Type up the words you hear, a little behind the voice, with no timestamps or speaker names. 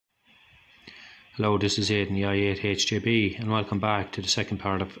Hello, this is Aidan, the i8HJB, and welcome back to the second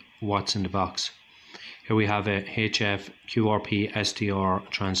part of What's in the Box. Here we have a HF QRP SDR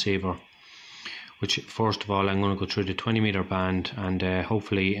Transceiver, which first of all I'm going to go through the 20 meter band, and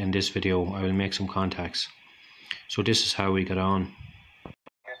hopefully in this video I will make some contacts. So this is how we got on. India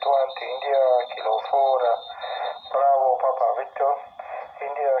Kilo 4 Bravo Papa Victor.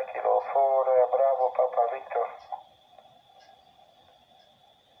 India Kilo 4 Bravo Papa Victor.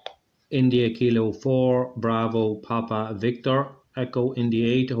 India Kilo 4 Bravo Papa Victor, Echo India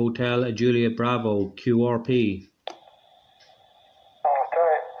 8 Hotel Juliet Bravo QRP. Please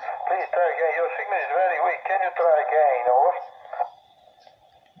try again. Your signal is very weak. Can you try again? Over.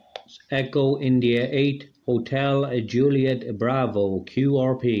 Echo India 8 Hotel Juliet Bravo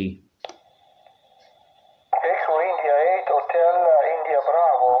QRP. Echo India 8 Hotel India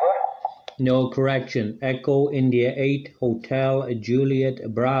Bravo. Over. No, correction. Echo India 8 Hotel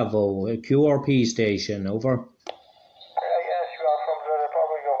Juliet Bravo QRP station. Over. Yes, you are from the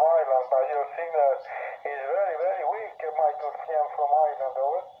Republic of Ireland, but your signal is very, very weak. You might not come from Ireland.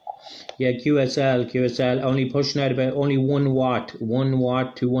 Over. Yeah, QSL, only pushing out about only 1 watt to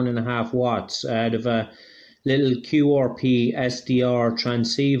 1.5 watts out of a little QRP SDR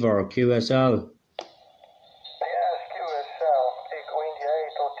transceiver, QSL. Yes, QSL, Echo India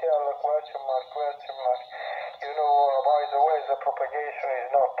 8 Hotel, question mark. You know, by the way, the propagation is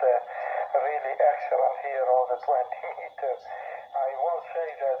not really excellent here on the 20 meter. I won't say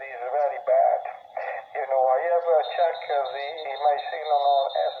that it's very bad. You know, I have checked my signal on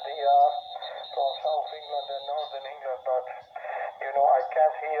SDR from South England and Northern England, but, you know, I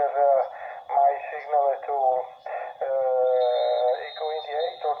can't hear my signal at all. Echo India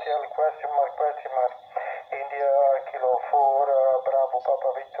 8 Hotel, question mark. India Kilo 4 Bravo Papa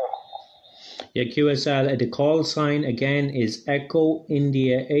Victor. Yeah, QSL, the call sign again is Echo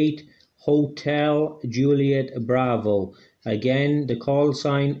India 8 Hotel Juliet Bravo. Again, the call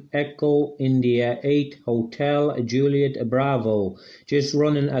sign Echo India 8 Hotel Juliet Bravo. Just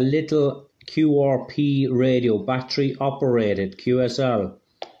running a little QRP radio, battery operated, QSL.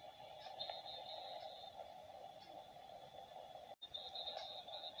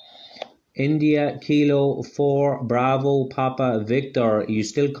 India Kilo 4 Bravo Papa Victor. You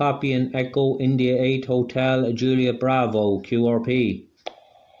still copying Echo India 8 Hotel Juliet Bravo QRP?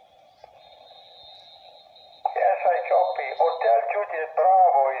 Yes, I copy. Hotel Juliet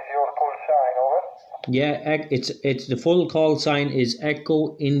Bravo is your call sign. Over. Yeah, it's the full call sign is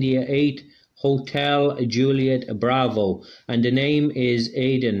Echo India 8 Hotel Juliet Bravo, and the name is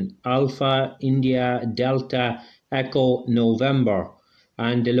Aidan Alpha India Delta Echo November,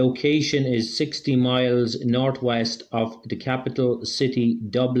 and the location is 60 miles northwest of the capital city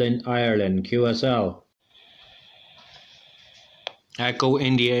Dublin, Ireland. QSL. Echo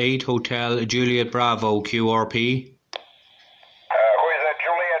India 8 Hotel Juliet Bravo QRP. Who is that?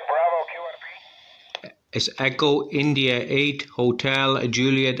 Juliet Bravo QRP? It's Echo India 8 Hotel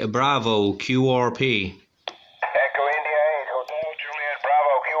Juliet Bravo QRP. Echo India 8 Hotel Juliet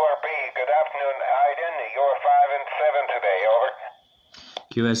Bravo QRP. Good afternoon, Aiden. You're 5 and 7 today. Over.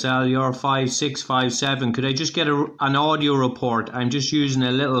 QSL, you're 5657. Could I just get an audio report? I'm just using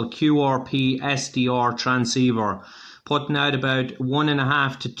a little QRP SDR transceiver, putting out about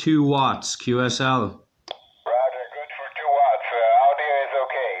 1.5 to 2 watts. QSL. Roger, good for 2 watts. Audio is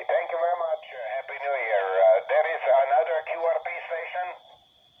okay. Thank you very much. Happy New Year. There is another QRP station.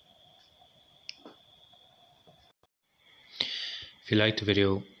 If you liked the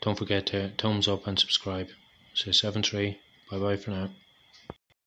video, don't forget to thumbs up and subscribe. Say 73. Bye bye for now.